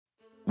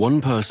One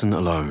person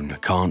alone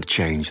can't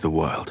change the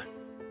world,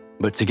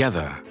 but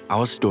together,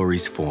 our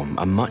stories form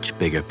a much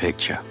bigger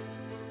picture.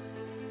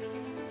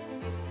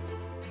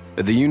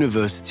 At the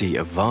University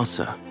of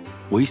Vaasa,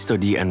 we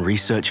study and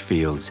research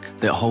fields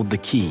that hold the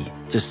key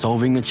to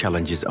solving the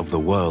challenges of the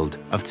world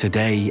of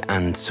today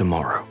and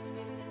tomorrow,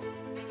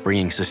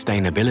 bringing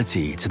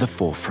sustainability to the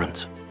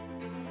forefront.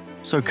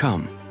 So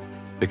come,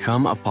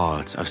 become a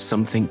part of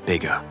something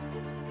bigger.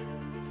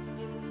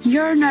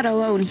 You're not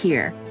alone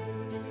here.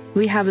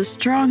 We have a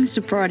strong,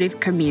 supportive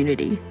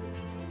community.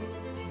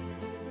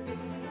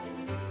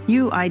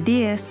 New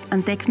ideas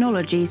and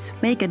technologies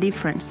make a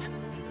difference,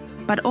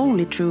 but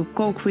only through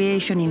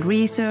co-creation in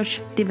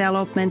research,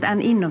 development and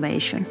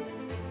innovation.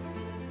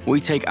 We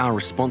take our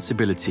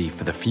responsibility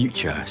for the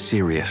future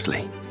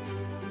seriously.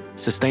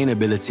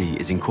 Sustainability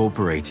is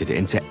incorporated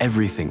into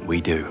everything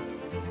we do,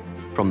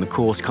 from the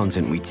course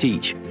content we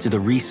teach to the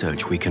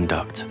research we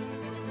conduct.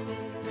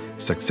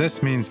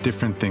 Success means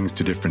different things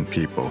to different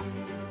people.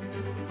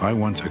 I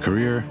want a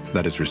career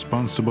that is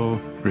responsible,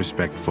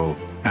 respectful,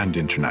 and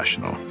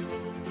international.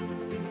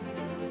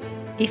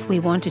 If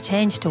we want to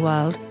change the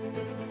world,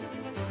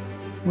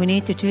 we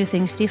need to do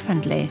things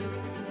differently.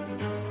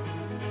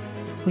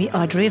 We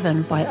are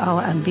driven by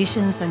our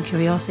ambitions and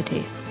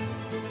curiosity.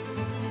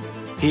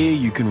 Here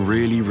you can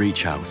really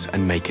reach out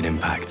and make an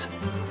impact.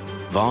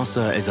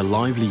 Vaasa is a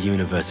lively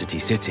university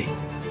city,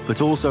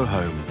 but also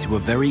home to a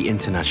very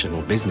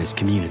international business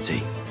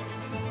community.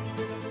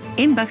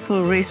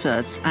 Impactful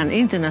research and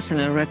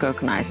internationally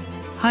recognized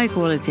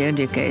high-quality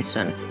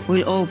education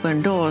will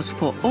open doors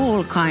for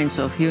all kinds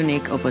of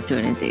unique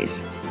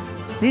opportunities.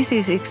 This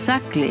is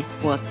exactly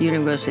what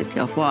University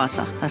of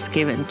Vaasa has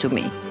given to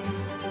me.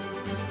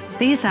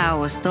 These are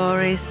our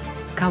stories.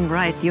 Come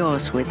write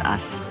yours with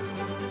us.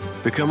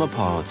 Become a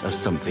part of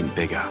something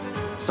bigger,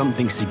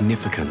 something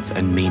significant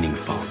and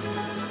meaningful.